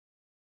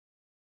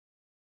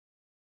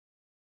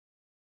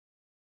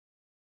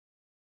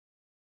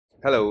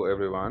Hello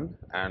everyone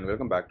and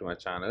welcome back to my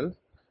channel.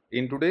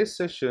 In today's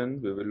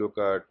session, we will look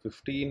at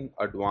 15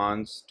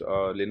 advanced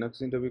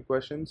Linux interview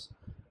questions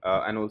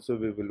and also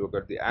we will look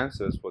at the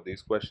answers for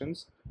these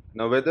questions.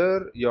 Now,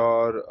 whether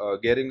you're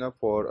gearing up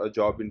for a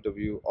job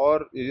interview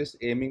or you're just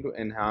aiming to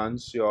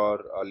enhance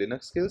your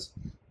Linux skills,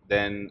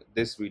 then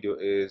this video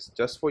is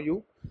just for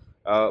you.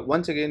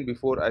 Once again,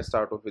 before I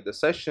start off with the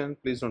session,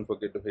 please don't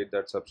forget to hit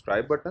that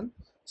subscribe button.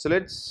 So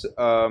let's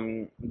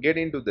get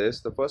into this.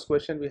 The first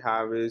question we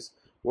have is,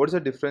 what is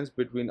the difference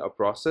between a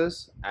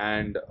process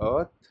and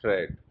a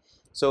thread?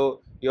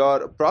 So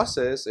your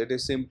process, it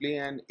is simply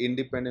an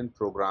independent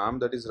program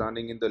that is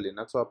running in the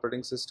Linux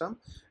operating system,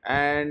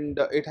 and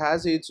it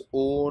has its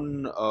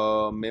own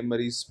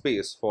memory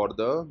space for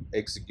the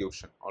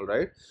execution. All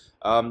right.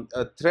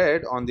 A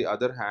thread, on the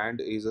other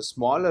hand, is a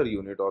smaller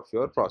unit of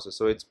your process.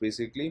 So it's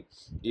basically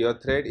your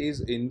thread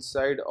is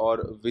inside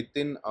or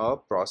within a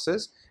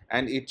process,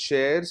 and it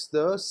shares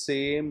the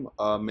same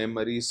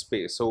memory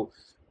space. So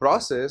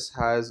process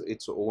has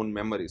its own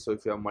memory. So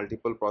if you have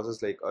multiple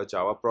processes like a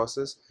Java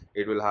process,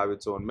 it will have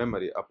its own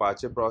memory.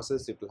 Apache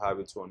process, it will have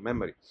its own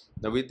memory.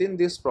 Now within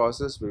this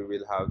process, we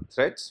will have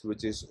threads,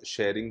 which is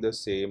sharing the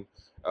same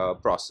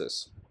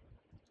process.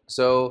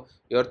 So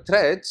your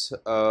threads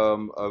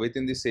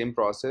within the same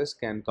process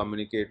can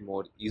communicate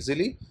more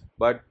easily,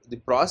 but the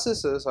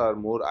processes are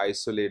more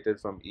isolated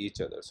from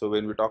each other. So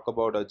when we talk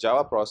about a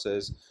Java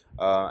process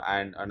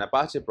and an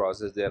Apache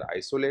process, they are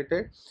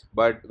isolated.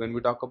 But when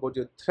we talk about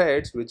your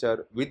threads, which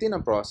are within a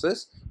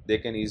process, they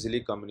can easily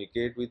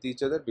communicate with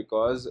each other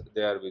because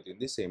they are within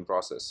the same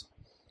process.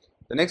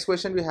 The next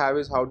question we have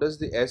is, how does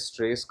the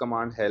strace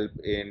command help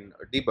in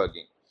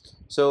debugging?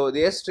 So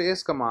the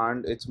strace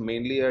command, it's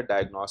mainly a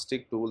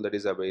diagnostic tool that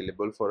is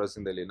available for us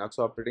in the Linux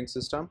operating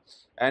system,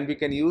 and we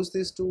can use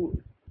this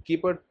to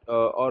keep a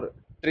or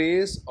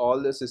trace all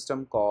the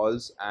system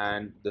calls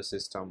and the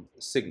system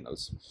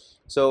signals.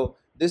 So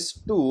this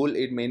tool,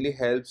 it mainly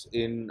helps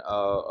in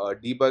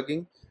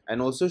debugging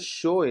and also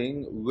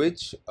showing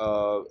which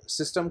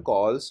system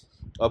calls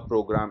a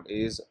program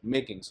is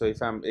making. So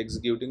if I'm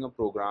executing a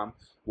program,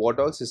 what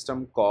all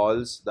system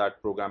calls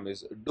that program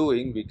is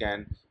doing, we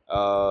can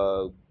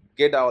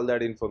get all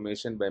that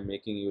information by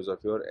making use of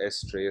your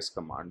strace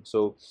command.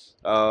 So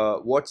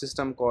what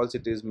system calls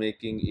it is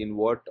making, in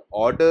what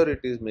order it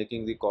is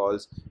making the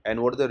calls,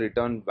 and what are the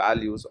return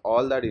values,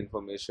 all that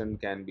information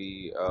can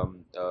be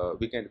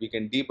we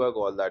can debug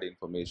all that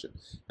information.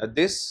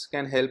 This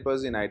can help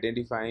us in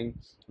identifying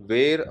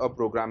where a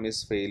program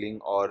is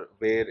failing or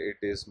where it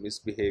is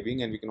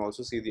misbehaving, and we can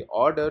also see the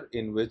order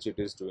in which it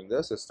is doing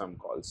the system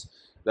calls.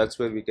 That's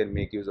where we can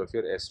make use of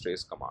your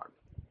strace command.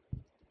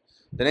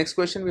 The next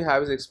question we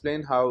have is,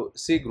 explain how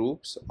C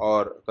groups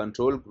or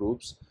control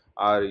groups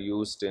are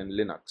used in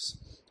Linux.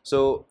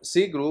 So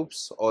C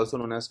groups, also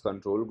known as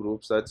control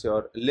groups, that's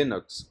your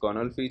Linux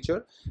kernel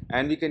feature,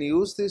 and we can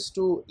use this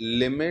to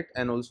limit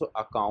and also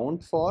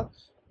account for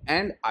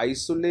and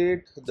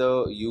isolate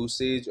the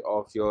usage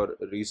of your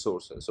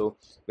resources. So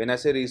when I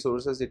say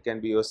resources, it can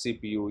be your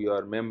CPU,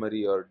 your memory,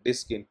 your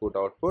disk input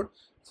output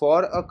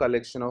for a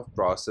collection of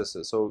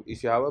processes. So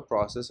if you have a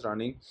process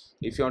running,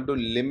 if you want to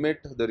limit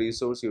the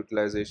resource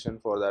utilization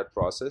for that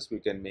process, we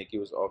can make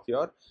use of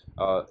your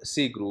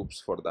C groups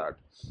for that.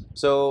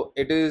 So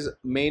it is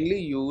mainly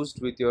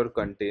used with your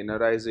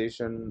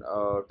containerization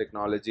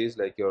technologies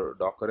like your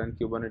Docker and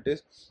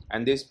Kubernetes,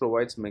 and this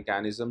provides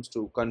mechanisms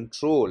to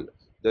control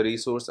the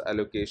resource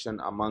allocation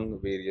among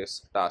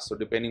various tasks. So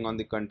depending on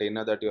the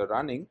container that you're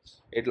running,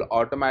 it will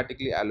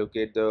automatically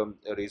allocate the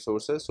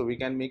resources. So we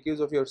can make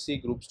use of your C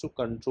groups to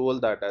control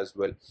that as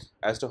well,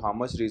 as to how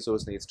much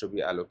resource needs to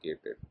be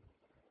allocated.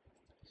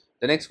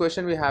 The next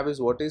question we have is,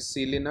 what is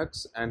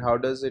SELinux and how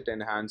does it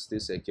enhance the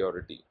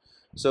security?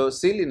 So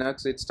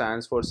SELinux, it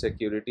stands for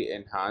Security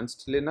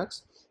Enhanced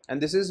Linux, and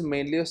this is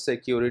mainly a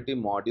security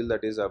module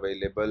that is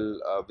available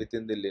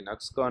within the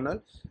Linux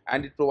kernel,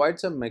 and it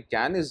provides a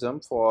mechanism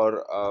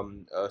for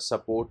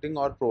supporting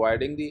or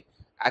providing the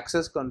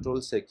access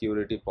control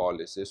security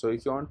policy. So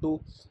if you want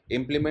to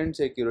implement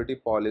security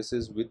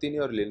policies within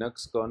your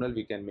Linux kernel,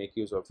 we can make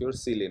use of your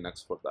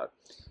SELinux for that.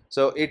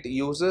 So it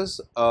uses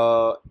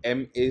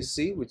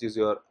MAC, which is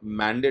your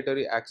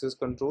mandatory access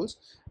controls,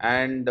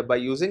 and by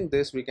using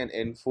this we can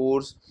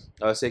enforce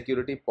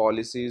security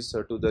policies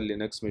to the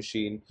Linux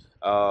machine,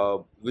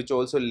 which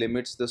also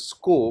limits the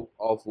scope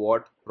of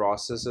what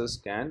processes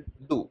can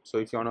do. So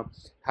if you want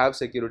to have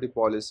security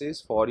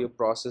policies for your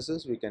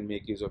processes, we can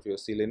make use of your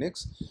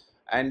SELinux,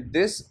 and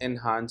this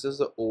enhances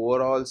the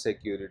overall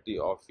security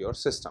of your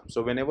system.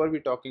 So whenever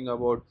we're talking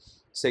about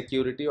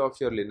security of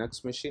your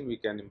Linux machine, we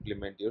can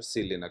implement your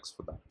SELinux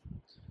for that.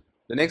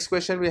 The next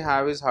question we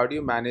have is, how do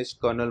you manage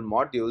kernel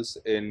modules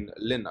in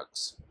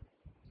Linux?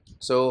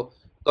 So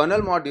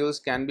kernel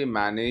modules can be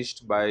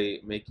managed by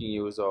making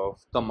use of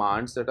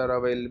commands that are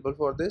available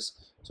for this.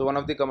 So one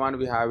of the command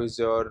we have is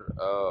your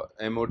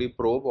mod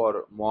probe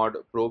or mod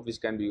probe,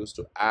 which can be used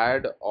to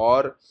add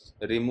or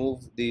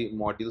remove the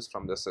modules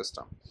from the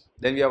system.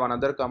 Then we have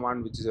another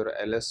command which is your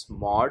ls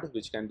mod,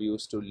 which can be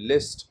used to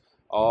list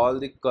all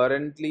the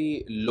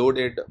currently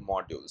loaded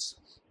modules.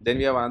 Then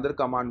we have another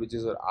command which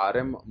is our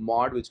rm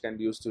mod, which can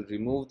be used to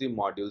remove the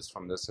modules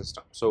from the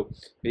system. So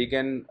we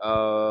can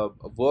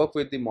work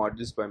with the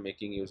modules by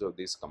making use of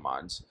these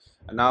commands.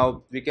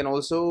 Now we can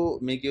also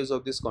make use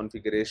of this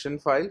configuration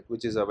file,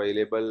 which is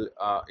available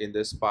in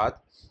this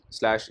path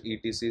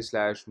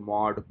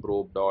 /etc/mod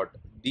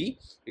probe.d.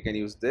 We can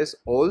use this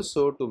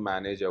also to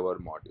manage our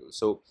modules.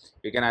 So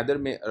we can either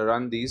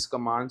run these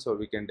commands, or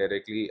we can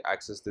directly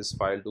access this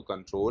file to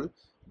control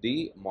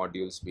the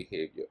module's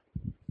behavior.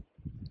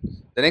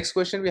 The next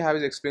question we have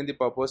is explain the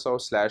purpose of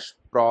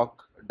 /proc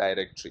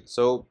directory.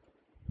 So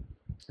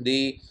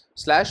the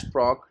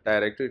 /proc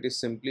directory, it is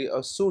simply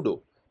a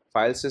pseudo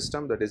file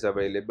system that is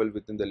available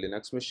within the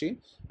Linux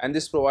machine, and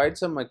this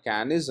provides a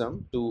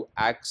mechanism to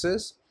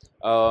access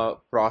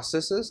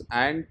processes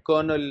and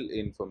kernel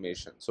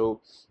information.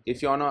 So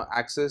if you want to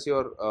access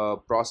your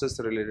process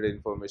related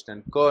information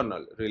and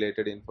kernel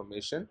related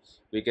information,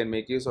 we can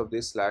make use of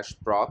this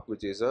 /proc,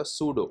 which is a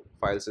pseudo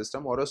file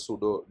system or a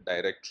pseudo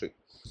directory.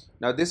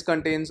 Now this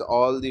contains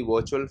all the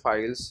virtual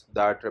files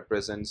that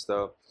represents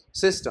the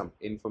system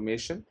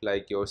information,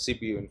 like your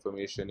CPU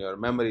information, your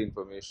memory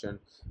information,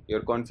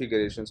 your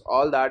configurations.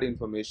 All that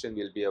information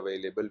will be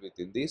available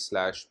within the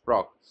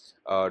 /proc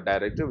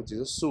directory, which is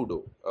a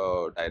pseudo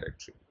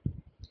directory.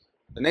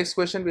 The next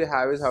question we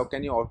have is how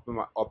can you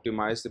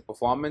optimize the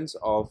performance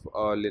of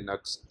a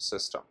Linux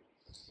system?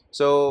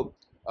 So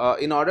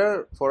in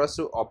order for us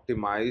to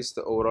optimize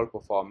the overall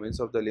performance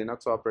of the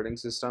Linux operating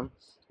system,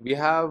 we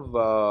have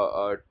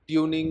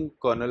tuning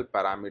kernel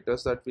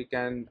parameters that we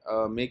can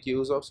make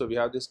use of. So we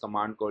have this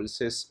command called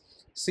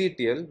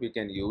sysctl. We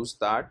can use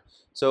that.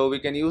 So we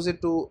can use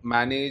it to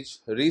manage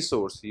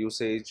resource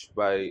usage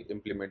by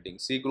implementing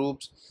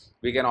cgroups.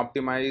 We can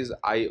optimize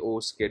IO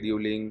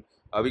scheduling.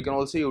 We can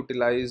also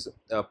utilize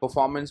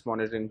performance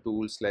monitoring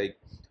tools like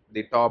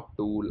the top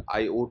tool,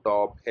 IO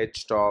top,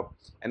 H top,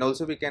 and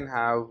also we can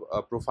have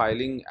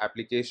profiling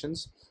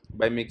applications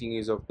by making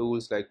use of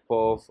tools like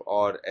perf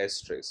or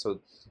strace.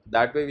 So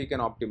that way we can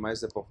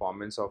optimize the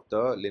performance of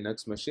the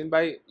Linux machine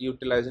by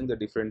utilizing the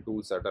different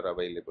tools that are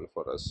available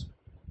for us.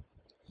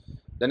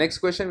 The next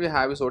question we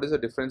have is what is the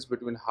difference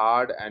between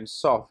hard and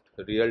soft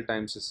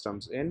real-time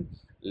systems in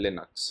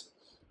Linux?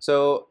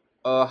 So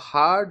a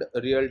hard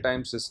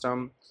real-time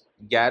system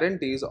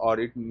guarantees, or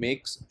it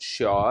makes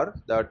sure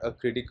that a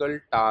critical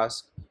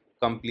task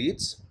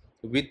completes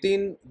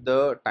within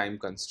the time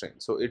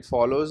constraint. So it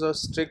follows a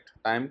strict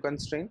time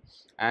constraint,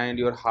 and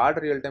your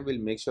hard real-time will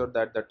make sure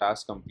that the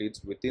task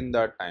completes within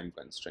that time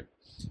constraint.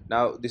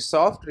 Now the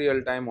soft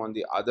real-time, on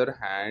the other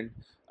hand,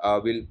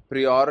 will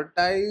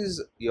prioritize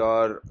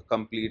your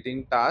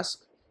completing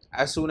task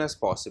as soon as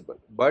possible,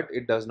 but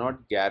it does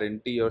not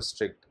guarantee your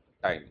strict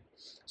timing.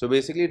 So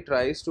basically it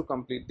tries to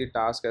complete the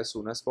task as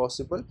soon as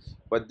possible,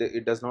 but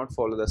it does not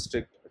follow the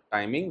strict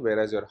timing,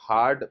 whereas your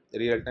hard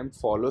real time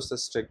follows the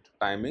strict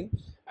timing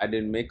and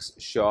it makes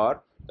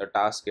sure the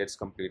task gets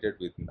completed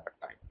within that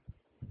time.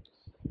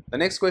 The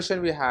next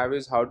question we have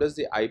is how does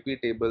the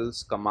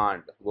iptables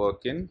command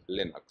work in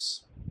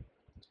Linux?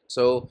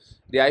 So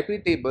the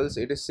iptables,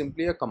 it is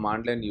simply a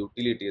command line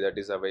utility that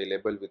is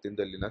available within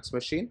the Linux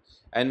machine,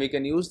 and we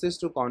can use this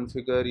to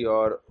configure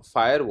your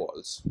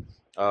firewalls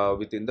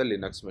within the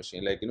Linux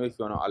machine. Like, if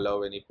you want to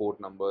allow any port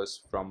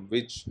numbers from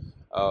which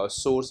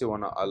source you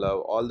want to allow,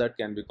 all that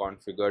can be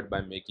configured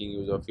by making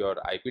use of your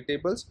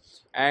iptables,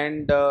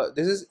 and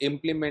this is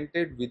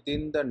implemented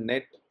within the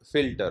net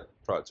filter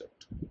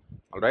project.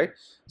 All right.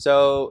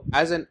 So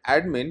as an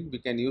admin, we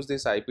can use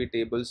these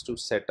iptables to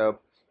set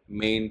up,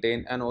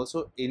 maintain, and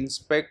also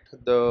inspect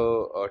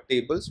the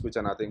tables, which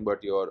are nothing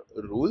but your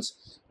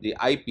rules, the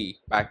IP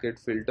packet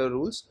filter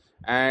rules,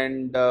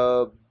 and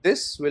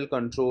this will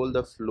control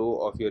the flow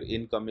of your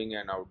incoming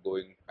and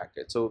outgoing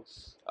packet. So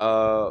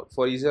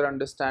for easier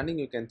understanding,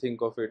 you can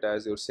think of it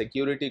as your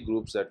security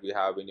groups that we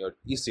have in your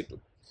EC2.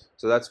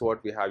 So that's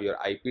what we have, your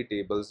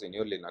iptables in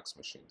your Linux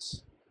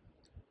machines.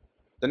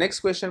 The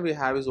next question we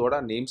have is what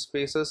are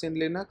namespaces in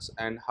Linux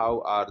and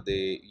how are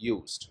they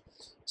used?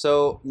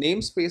 So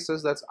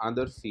namespaces, that's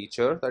another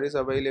feature that is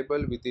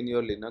available within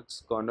your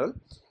Linux kernel,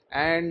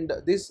 and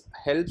this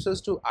helps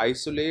us to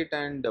isolate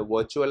and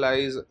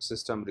virtualize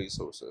system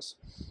resources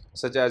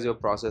such as your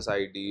process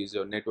IDs,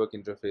 your network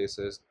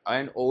interfaces,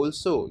 and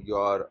also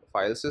your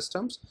file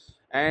systems.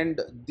 And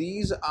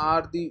these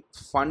are the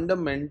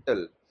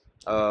fundamental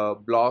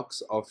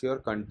blocks of your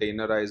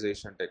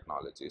containerization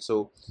technology.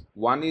 So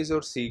one is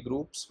your C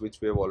groups,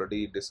 which we have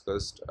already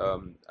discussed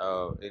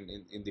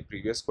in the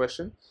previous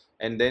question,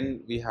 and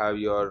then we have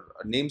your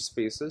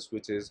namespaces,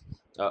 which is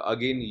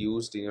again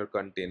used in your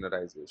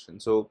containerization.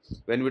 So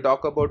when we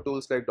talk about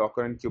tools like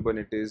Docker and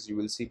Kubernetes, you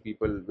will see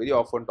people very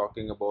often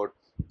talking about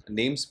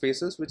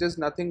namespaces, which is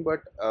nothing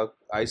but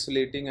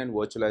isolating and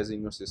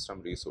virtualizing your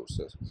system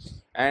resources.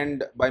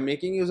 And by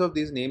making use of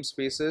these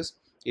namespaces,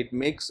 it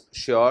makes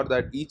sure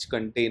that each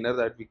container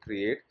that we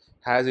create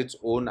has its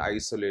own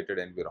isolated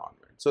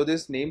environment. So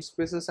these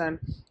namespaces and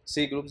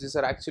cgroups, these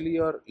are actually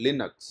your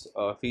Linux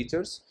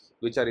features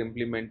which are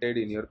implemented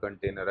in your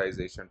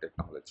containerization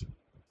technology.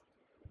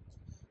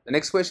 The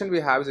next question we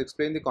have is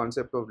explain the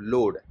concept of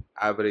load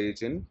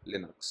average in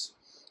Linux.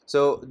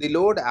 So the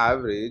load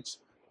average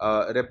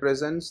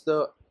represents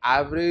the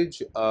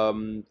average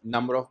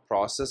number of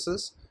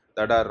processes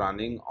that are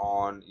running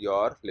on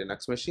your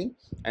Linux machine,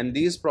 and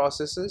these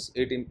processes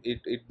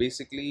it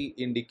basically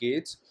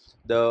indicates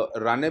the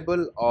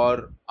runnable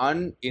or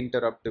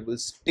uninterruptible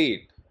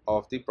state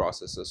of the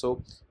processor.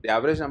 So the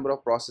average number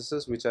of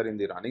processes which are in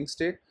the running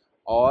state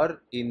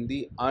or in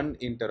the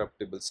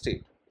uninterruptible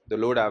state, the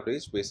load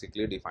average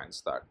basically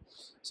defines that.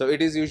 So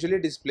it is usually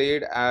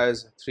displayed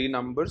as three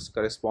numbers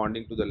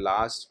corresponding to the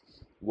last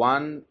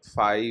 1,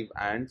 5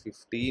 and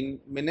 15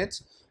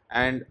 minutes,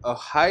 and a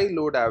high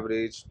load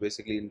average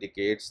basically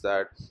indicates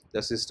that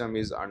the system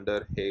is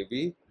under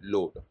heavy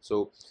load.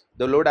 So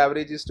the load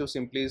average is to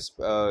simply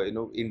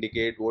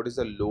indicate what is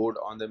the load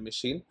on the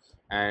machine,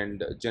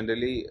 and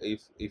generally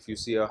if you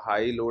see a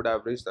high load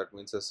average, that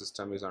means the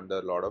system is under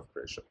a lot of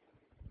pressure.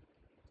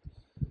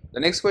 The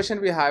next question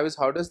we have is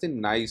how does the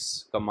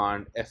nice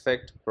command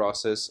affect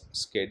process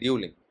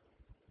scheduling?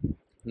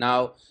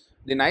 Now,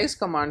 the nice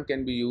command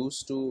can be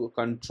used to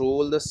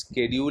control the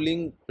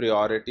scheduling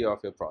priority of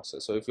your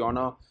process. So if you want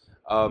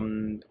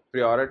to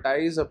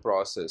prioritize a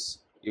process,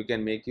 you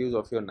can make use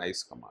of your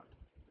nice command.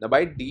 Now,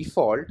 by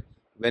default,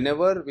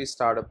 whenever we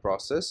start a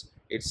process,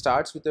 it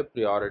starts with a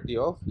priority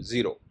of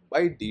 0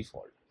 by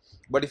default.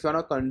 But if you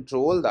want to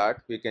control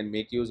that, we can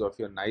make use of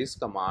your nice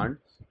command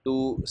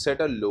to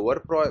set a lower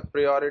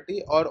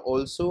priority or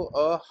also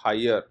a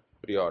higher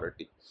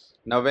priority.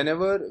 Now,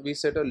 whenever we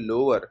set a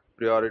lower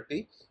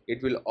priority,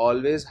 it will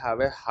always have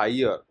a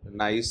higher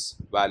nice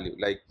value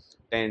like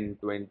 10,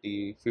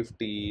 20,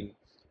 15,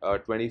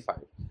 25.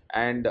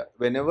 And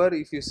whenever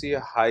if you see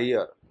a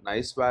higher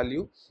nice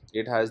value,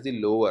 it has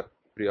the lower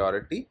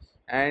priority,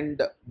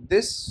 and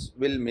this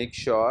will make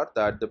sure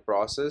that the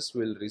process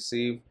will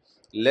receive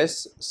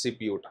less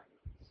CPU time.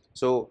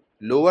 So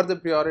lower the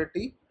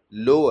priority,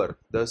 lower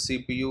the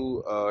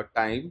CPU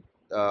time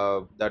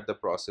that the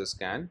process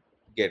can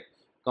get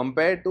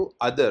compared to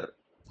other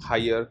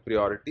higher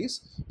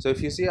priorities. So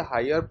if you see a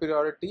higher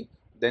priority,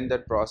 then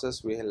that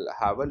process will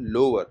have a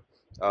lower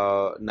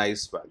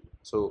nice value.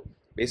 So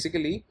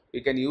basically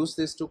we can use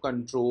this to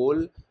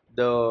control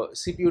the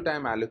CPU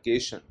time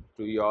allocation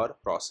to your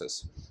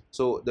process.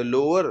 So the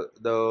lower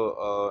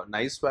the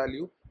nice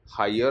value,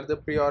 higher the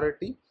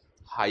priority,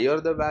 higher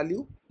the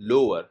value,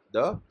 lower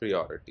the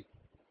priority.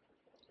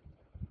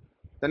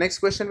 The next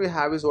question we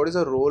have is what is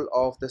the role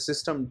of the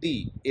system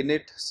D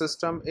init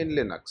system in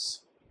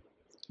Linux?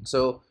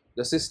 So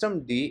the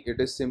system D, it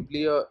is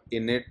simply a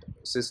init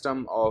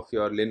system of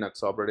your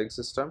Linux operating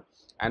system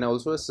and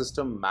also a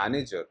system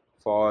manager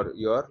for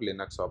your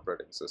Linux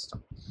operating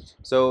system.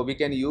 So we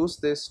can use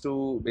this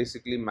to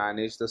basically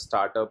manage the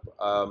startup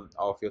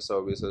of your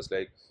services,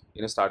 like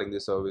starting the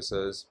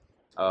services,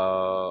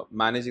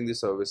 managing the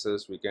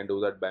services. We can do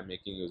that by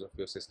making use of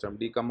your system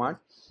D command.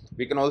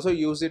 We can also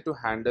use it to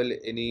handle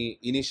any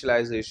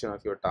initialization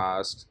of your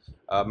tasks,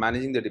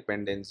 managing the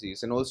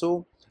dependencies, and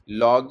also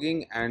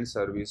logging and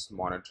service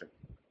monitoring.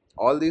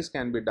 All these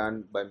can be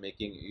done by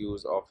making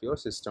use of your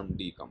system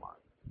D command.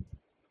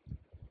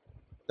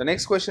 The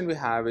next question we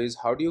have is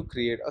how do you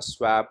create a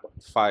swap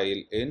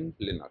file in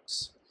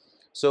Linux?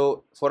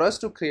 So for us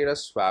to create a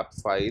swap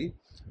file,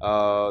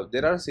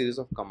 there are a series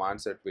of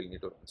commands that we'll need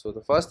to run. So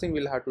the first thing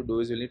we'll have to do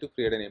is we'll need to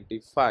create an empty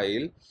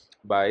file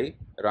by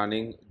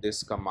running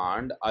this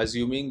command,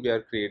 assuming we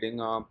are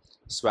creating a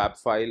swap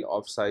file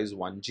of size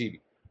 1 GB.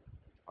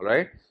 All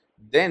right.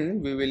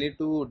 Then we will need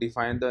to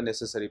define the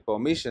necessary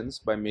permissions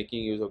by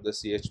making use of the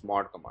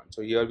chmod command.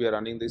 So here we are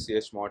running the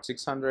chmod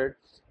 600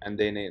 and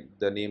then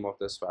the name of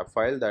the swap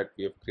file that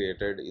we have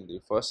created in the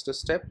first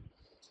step.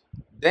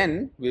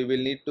 Then we will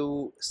need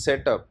to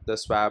set up the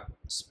swap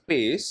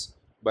space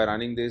by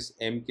running this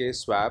mk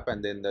swap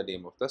and then the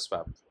name of the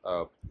swap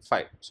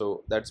file.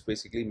 So that's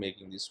basically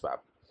making the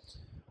swap.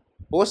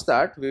 Post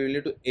that, we will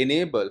need to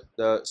enable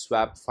the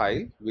swap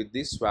file with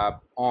the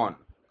swap on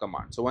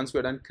command. So once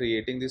we're done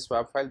creating the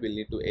swap file, we'll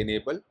need to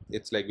enable.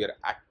 It's like we are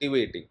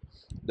activating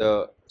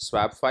the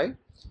swap file.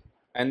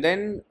 And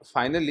then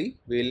finally,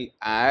 we'll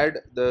add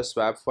the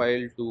swap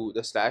file to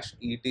the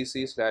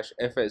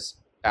 /etc/fs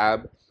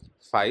tab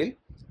file.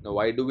 Now,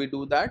 why do we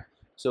do that?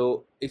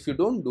 So if you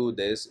don't do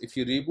this, if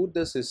you reboot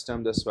the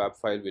system, the swap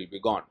file will be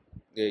gone.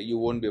 You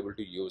won't be able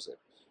to use it.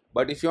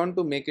 But if you want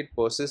to make it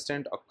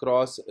persistent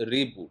across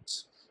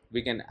reboots,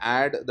 we can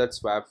add that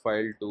swap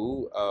file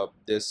to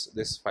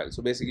this file.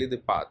 So basically the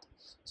path.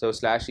 So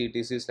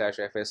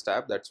 /etc/fs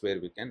tab, that's where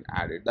we can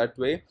add it. That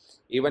way,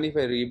 even if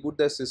I reboot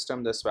the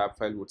system, the swap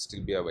file would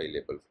still be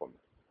available for me.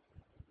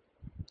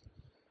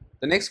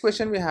 The next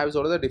question we have is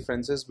what are the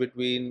differences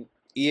between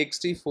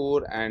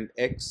ext4 and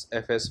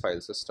xfs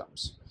file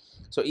systems?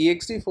 So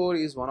ext4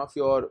 is one of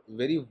your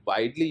very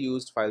widely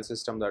used file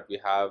system that we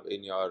have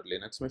in your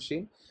Linux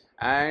machine,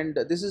 and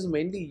this is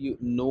mainly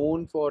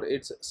known for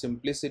its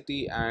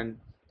simplicity and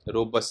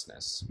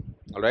robustness.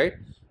 All right.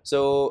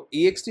 So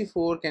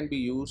ext4 can be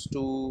used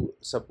to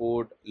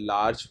support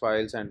large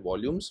files and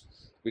volumes.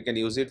 We can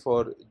use it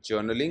for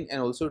journaling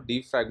and also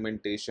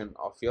defragmentation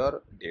of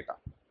your data.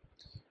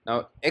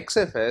 Now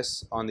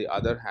XFS on the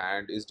other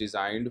hand is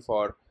designed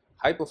for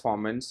high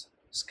performance,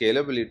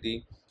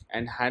 scalability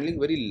and handling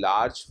very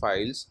large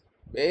files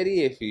very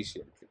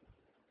efficiently.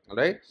 All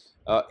right.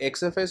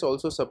 XFS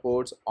also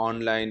supports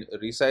online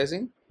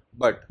resizing,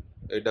 but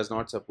it does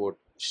not support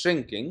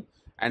shrinking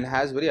and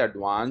has very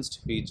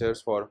advanced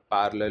features for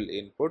parallel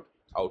input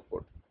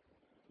output.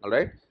 All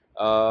right.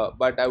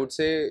 But I would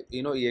say,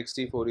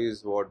 ext4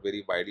 is what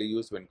very widely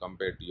used when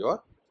compared to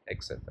your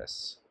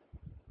XFS.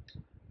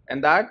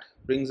 And that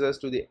brings us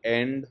to the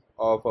end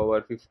of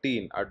our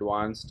 15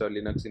 advanced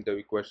Linux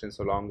interview questions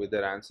along with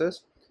their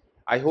answers.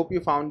 I hope you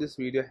found this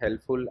video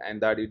helpful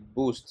and that it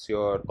boosts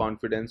your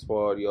confidence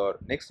for your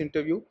next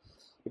interview.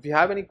 If you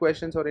have any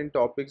questions or any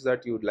topics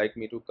that you would like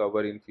me to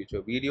cover in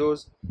future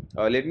videos,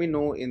 let me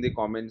know in the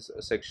comments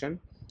section.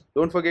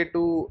 Don't forget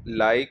to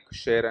like,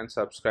 share and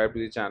subscribe to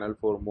the channel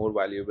for more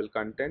valuable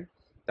content.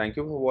 Thank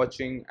you for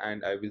watching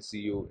and I will see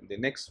you in the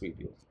next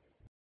video.